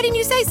 Well, why didn't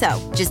you say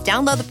so? Just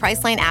download the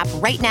Priceline app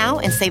right now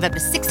and save up to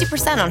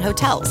 60% on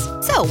hotels.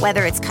 So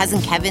whether it's Cousin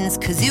Kevin's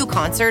Kazoo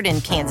Concert in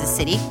Kansas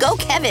City, go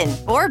Kevin,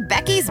 or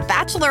Becky's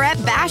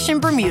Bachelorette Bash in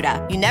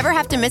Bermuda, you never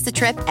have to miss a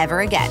trip ever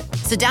again.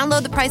 So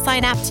download the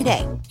Priceline app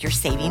today. Your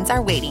savings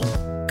are waiting.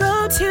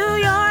 Go to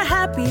your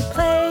happy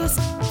place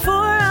for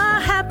a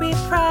happy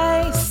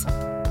price.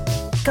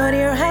 Go to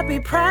your happy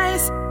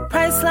price,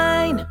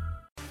 Priceline.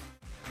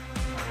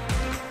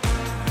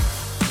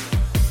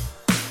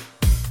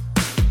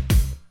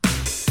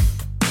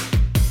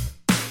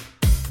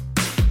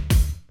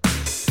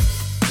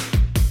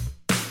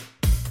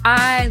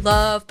 I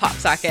love pop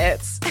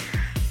sockets.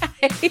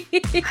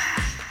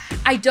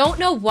 I don't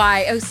know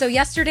why. Oh, so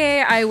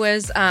yesterday I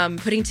was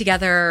putting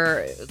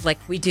together, like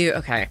we do.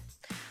 Okay,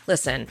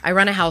 listen, I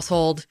run a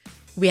household.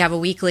 We have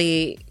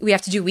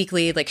to do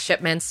weekly like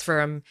shipments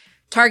from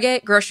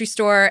Target, grocery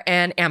store,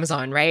 and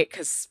Amazon, right?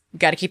 Because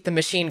got to keep the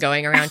machine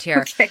going around here.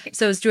 Okay.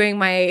 So I was doing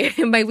my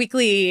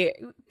weekly.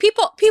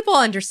 People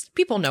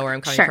know where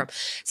I'm coming from.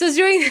 So I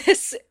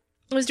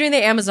was doing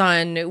the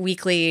Amazon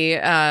weekly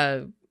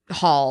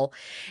haul,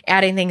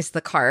 adding things to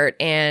the cart,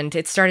 and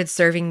it started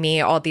serving me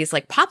all these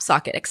like pop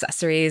socket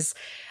accessories.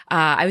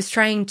 I was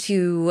trying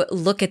to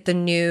look at the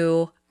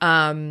new.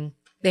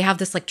 They have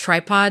this like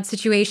tripod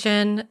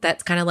situation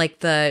that's kind of like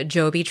the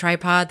Joby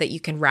tripod that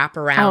you can wrap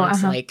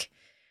around, like.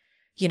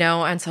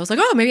 And so I was like,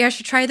 oh, maybe I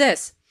should try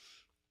this.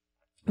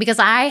 Because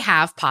I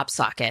have pop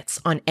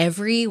sockets on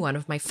every one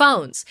of my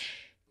phones.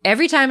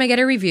 Every time I get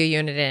a review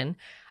unit in,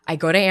 I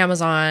go to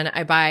Amazon,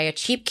 I buy a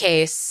cheap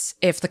case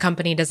if the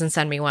company doesn't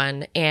send me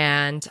one,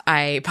 and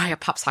I buy a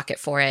pop socket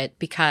for it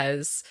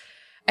because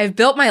I've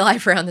built my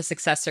life around this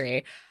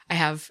accessory. I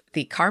have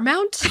the car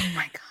mount. Oh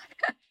my God.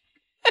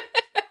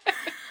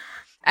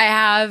 I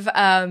have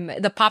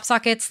the pop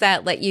sockets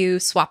that let you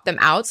swap them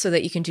out so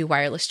that you can do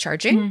wireless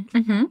charging.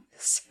 Mm-hmm.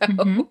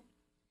 So,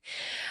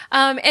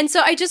 and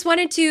so I just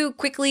wanted to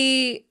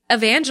quickly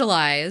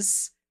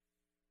evangelize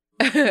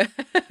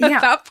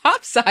about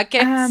pop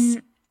sockets.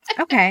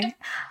 Okay.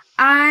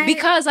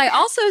 Because I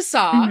also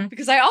saw, hold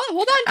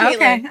on,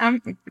 Caitlin.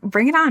 Okay,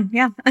 bring it on.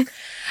 Yeah.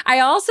 I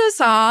also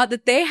saw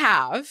that they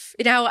have,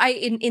 now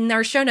in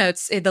our show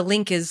notes, the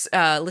link is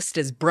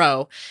listed as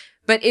bro.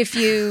 But if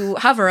you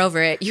hover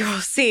over it, you will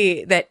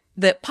see that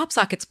the Pop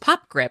Sockets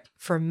Pop Grip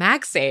for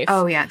MagSafe.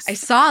 Oh, yes. I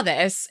saw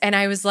this and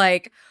I was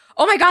like,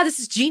 oh my God, this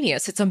is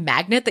genius. It's a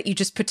magnet that you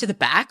just put to the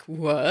back.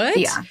 What?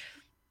 Yeah.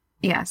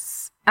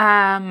 Yes.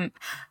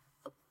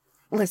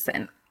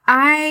 Listen,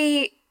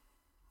 I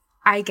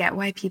get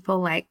why people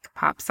like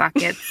Pop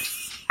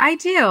Sockets. I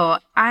do.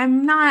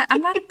 I'm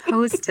not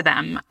opposed to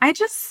them. I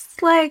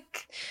just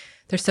like...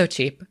 They're so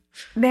cheap.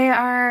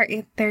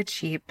 They're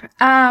cheap.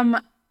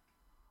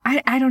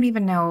 I don't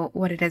even know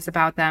what it is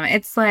about them.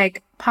 It's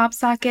like pop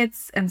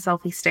sockets and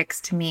selfie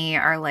sticks to me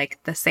are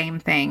like the same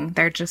thing.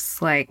 They're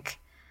just like,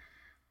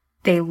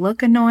 they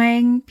look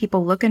annoying.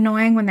 People look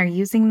annoying when they're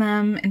using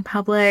them in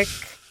public.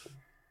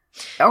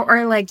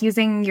 Or like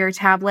using your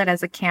tablet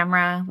as a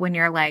camera when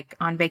you're like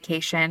on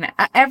vacation.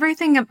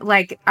 Everything,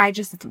 like, I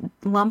just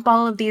lump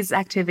all of these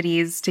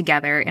activities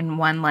together in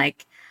one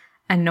like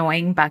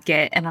annoying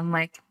bucket. And I'm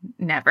like,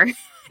 never.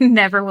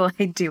 Never will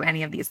I do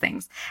any of these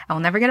things. I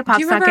will never get a pop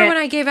socket. Do you remember when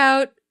I gave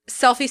out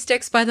selfie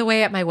sticks, by the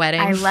way, at my wedding?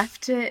 I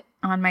left it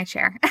on my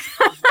chair.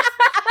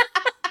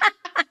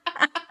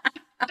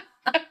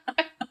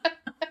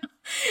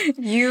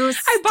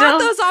 I bought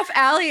those off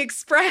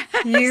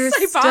AliExpress. You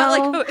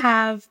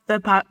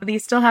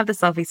still have the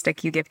selfie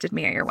stick you gifted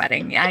me at your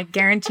wedding. I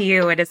guarantee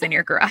you it is in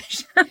your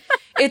garage.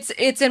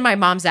 It's in my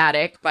mom's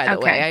attic, by the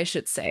way, I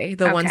should say.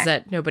 The ones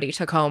that nobody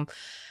took home.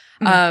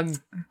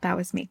 That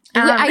was me.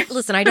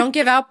 Listen, I don't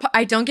give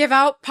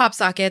out pop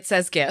sockets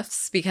as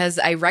gifts because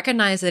I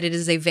recognize that it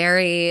is a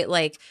very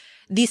like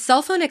the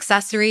cell phone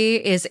accessory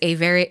is a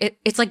very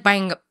it's like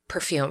buying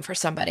perfume for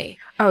somebody.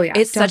 Oh yeah.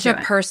 It's such a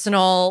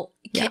personal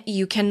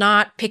you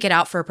cannot pick it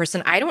out for a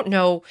person. I don't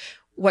know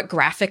what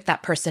graphic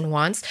that person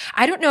wants.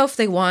 I don't know if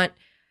they want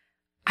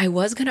I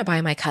was going to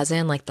buy my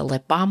cousin like the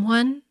lip balm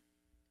one.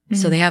 Mm-hmm.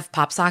 So they have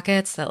pop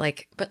sockets that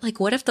like but like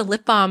what if the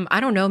lip balm,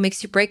 I don't know,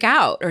 makes you break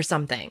out or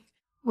something?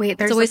 Wait,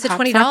 there's a waste of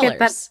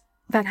 $20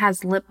 that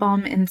has lip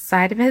balm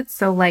inside of it.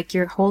 So like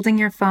you're holding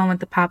your phone with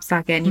the pop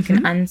socket and you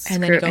can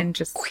unscrew and then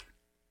just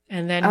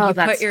and then you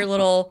put your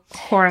little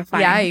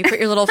horrifying. Yeah, you put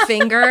your little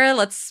finger.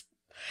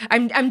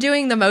 I'm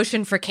doing the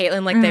motion for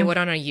Caitlin like they would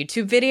on a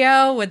YouTube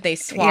video when they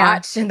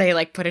swatch and they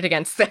like put it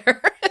against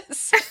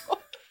theirs.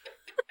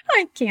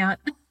 I can't.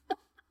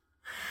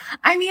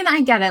 I mean,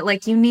 I get it.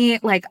 Like you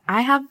need like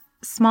I have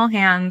small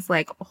hands,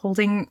 like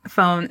holding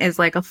phone is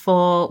like a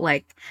full,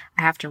 like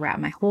I have to wrap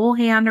my whole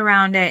hand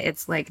around it.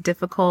 It's like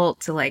difficult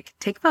to like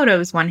take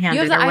photos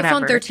one-handed. You have the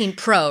iPhone 13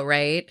 Pro,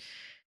 right?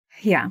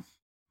 Yeah.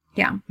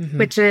 Yeah. Mm-hmm.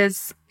 Which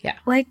is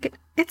like,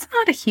 it's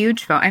not a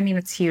huge phone. I mean,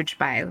 it's huge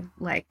by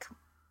like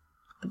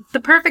the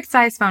perfect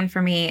size phone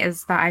for me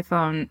is the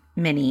iPhone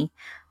mini,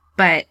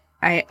 but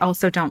I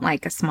also don't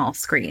like a small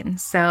screen.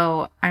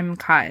 So I'm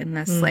caught in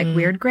this like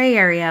weird gray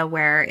area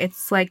where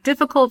it's like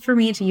difficult for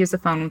me to use a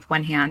phone with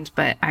one hand,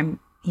 but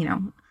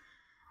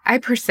I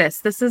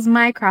persist. This is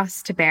my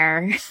cross to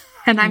bear.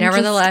 And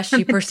nevertheless,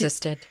 you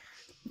persisted.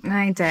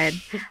 I did.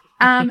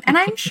 And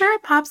I'm sure a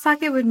pop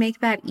socket would make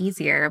that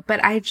easier,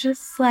 but I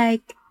just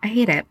like, I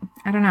hate it.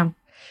 I don't know.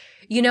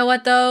 You know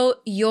what though?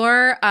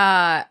 Your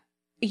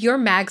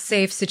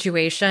MagSafe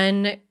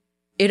situation,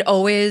 it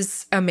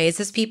always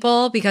amazes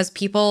people because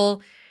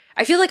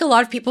I feel like a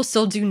lot of people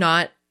still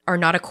are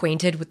not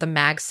acquainted with the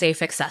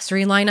MagSafe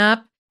accessory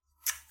lineup.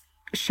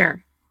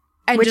 Sure.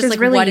 And which just is like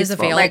really what useful. is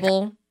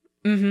available.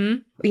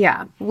 Like,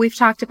 yeah. We've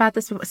talked about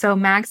this. So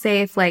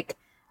MagSafe, like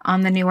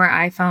on the newer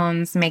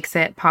iPhones, makes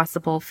it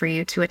possible for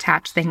you to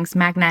attach things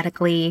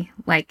magnetically,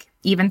 like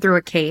even through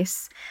a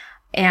case.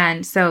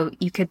 And so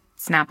you could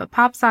snap a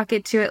pop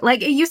socket to it.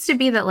 Like, it used to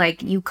be that,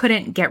 like, you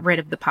couldn't get rid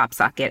of the pop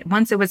socket.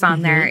 Once it was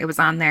on there, it was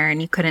on there,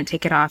 and you couldn't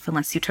take it off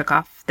unless you took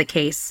off the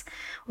case.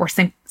 Or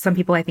some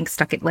people, I think,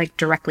 stuck it, like,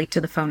 directly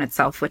to the phone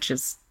itself, which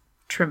is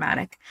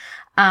traumatic.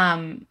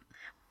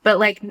 But,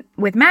 like,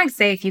 with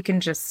MagSafe, you can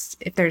just,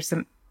 if there's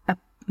a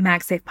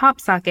MagSafe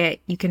pop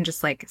socket, you can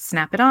just, like,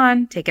 snap it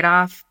on, take it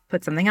off,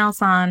 put something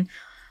else on.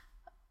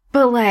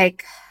 But,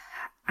 like,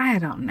 I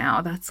don't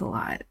know. That's a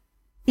lot.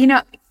 You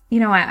know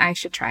what? I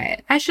should try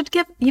it. I should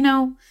give,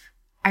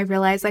 I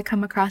realize I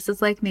come across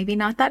as, like, maybe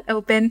not that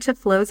open to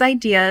Flo's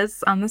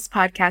ideas on this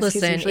podcast.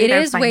 Listen, it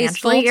is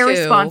wasteful,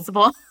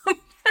 irresponsible.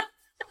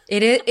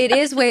 It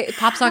is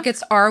pop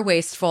sockets are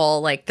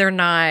wasteful. Like, they're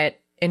not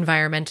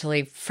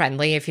environmentally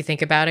friendly if you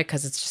think about it,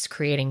 because it's just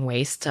creating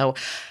waste. So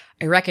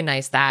I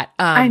recognize that.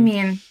 I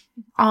mean,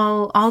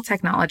 all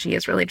technology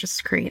is really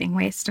just creating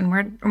waste, and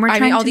we're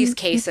trying all to these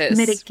cases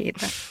mitigate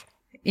that.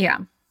 Yeah,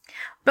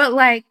 but,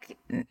 like,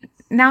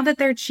 now that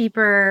they're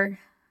cheaper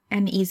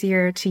and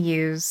easier to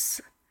use,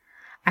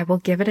 I will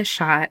give it a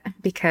shot,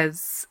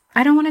 because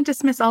I don't want to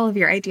dismiss all of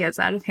your ideas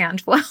out of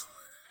hand.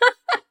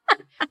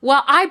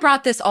 Well, I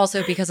brought this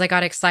also because I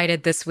got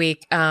excited this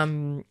week.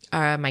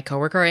 My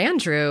coworker,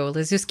 Andrew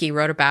Lizuski,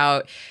 wrote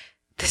about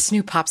this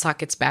new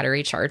PopSockets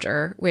battery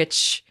charger,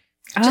 which...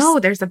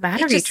 there's a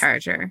battery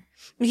charger.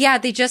 Yeah,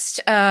 they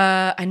just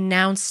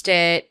announced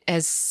it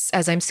as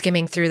I'm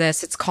skimming through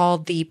this. It's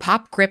called the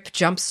Pop Grip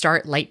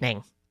Jumpstart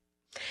Lightning.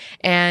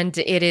 And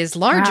it is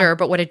larger,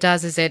 but what it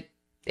does is it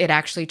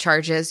actually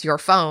charges your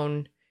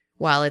phone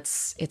while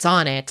it's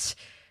on it.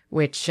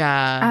 Which,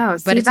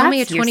 but it's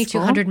only a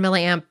 2200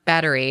 milliamp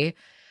battery.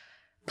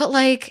 But,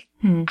 like,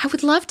 I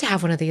would love to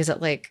have one of these at,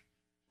 like,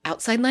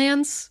 outside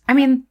lands. I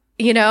mean,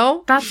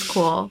 that's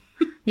cool.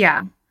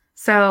 Yeah.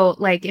 So,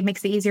 like, it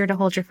makes it easier to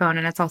hold your phone,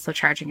 and it's also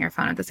charging your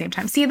phone at the same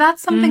time. See,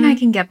 that's something I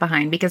can get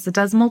behind, because it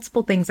does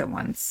multiple things at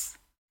once.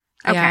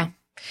 Okay. Yeah.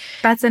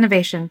 That's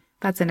innovation.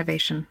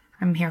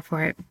 I'm here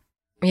for it.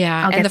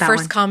 Yeah, and the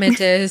first comment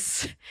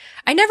is,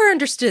 I never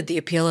understood the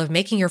appeal of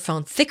making your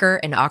phone thicker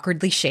and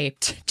awkwardly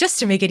shaped, just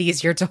to make it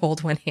easier to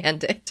hold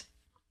one-handed.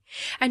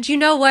 And you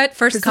know what?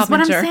 This is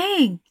what I'm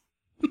saying.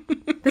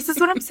 This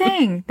is what I'm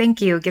saying. Thank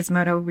you,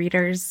 Gizmodo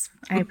readers.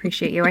 I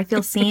appreciate you. I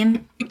feel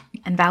seen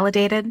and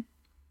validated,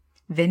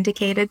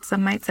 vindicated,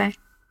 some might say.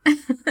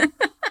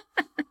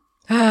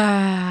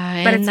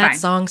 And that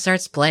song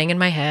starts playing in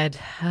my head.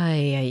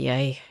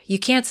 Ay. You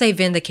can't say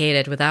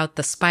vindicated without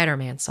the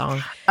Spider-Man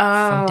song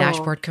from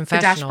Dashboard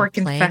Confessional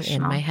playing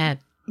in my head.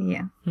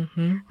 Yeah.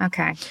 Mm-hmm.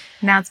 Okay.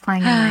 Now it's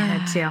playing in my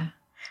head too.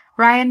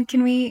 Ryan,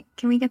 can we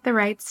get the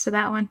rights to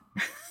that one?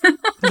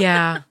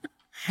 Yeah.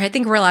 I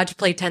think we're allowed to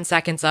play 10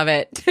 seconds of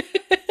it.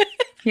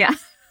 Yeah.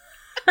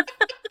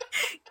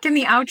 Can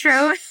the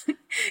outro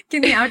to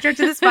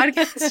this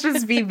podcast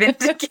just be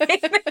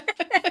vindicated?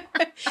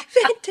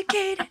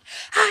 Vindicated.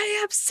 I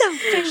am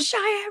selfish.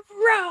 I am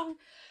wrong.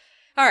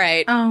 All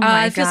right. Oh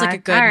my it feels God. like a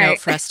good note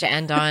for us to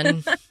end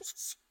on.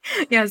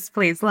 Yes,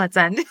 please. Let's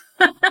end.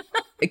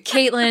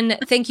 Caitlin,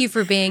 thank you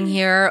for being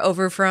here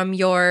over from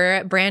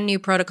your brand new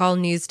Protocol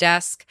news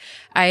desk.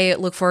 I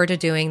look forward to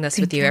doing this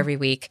with you every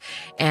week.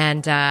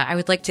 And I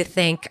would like to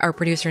thank our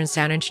producer and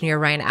sound engineer,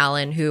 Ryan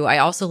Allen, who I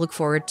also look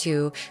forward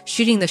to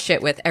shooting the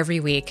shit with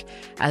every week,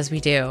 as we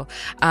do.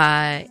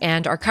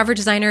 And our cover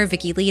designer,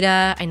 Vicky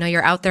Lita. I know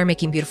you're out there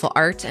making beautiful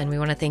art, and we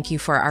want to thank you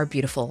for our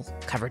beautiful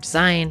cover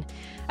design.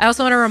 I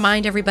also want to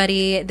remind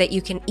everybody that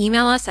you can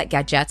email us at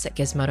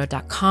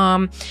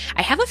gadgets@gizmodo.com.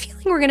 I have a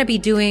feeling we're going to be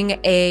doing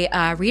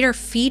a reader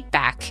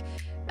feedback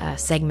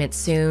segment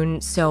soon.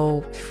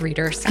 So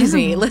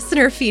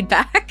listener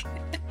feedback.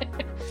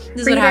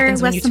 This is what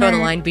happens when you toe the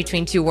line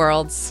between two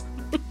worlds.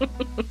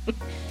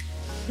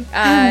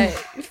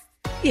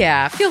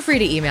 Yeah, feel free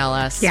to email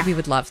us. Yeah. We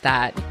would love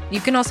that. You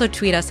can also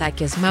tweet us at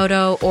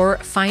Gizmodo or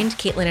find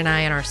Caitlin and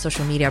I on our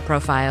social media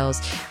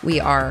profiles. We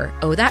are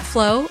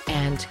OThatFlow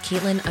and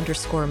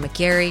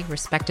Caitlin_McGarry,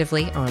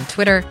 respectively, on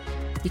Twitter.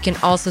 You can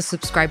also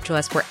subscribe to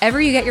us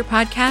wherever you get your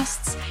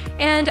podcasts.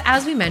 And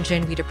as we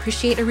mentioned, we'd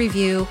appreciate a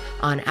review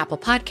on Apple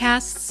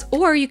Podcasts,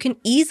 or you can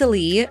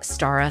easily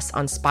star us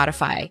on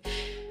Spotify.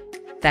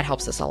 That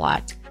helps us a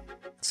lot.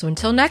 So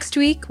until next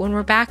week, when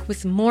we're back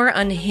with more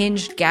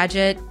unhinged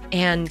gadget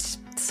and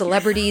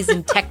celebrities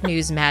and tech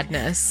news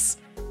madness,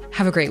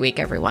 have a great week,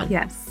 everyone.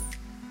 Yes.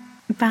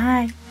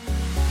 Bye.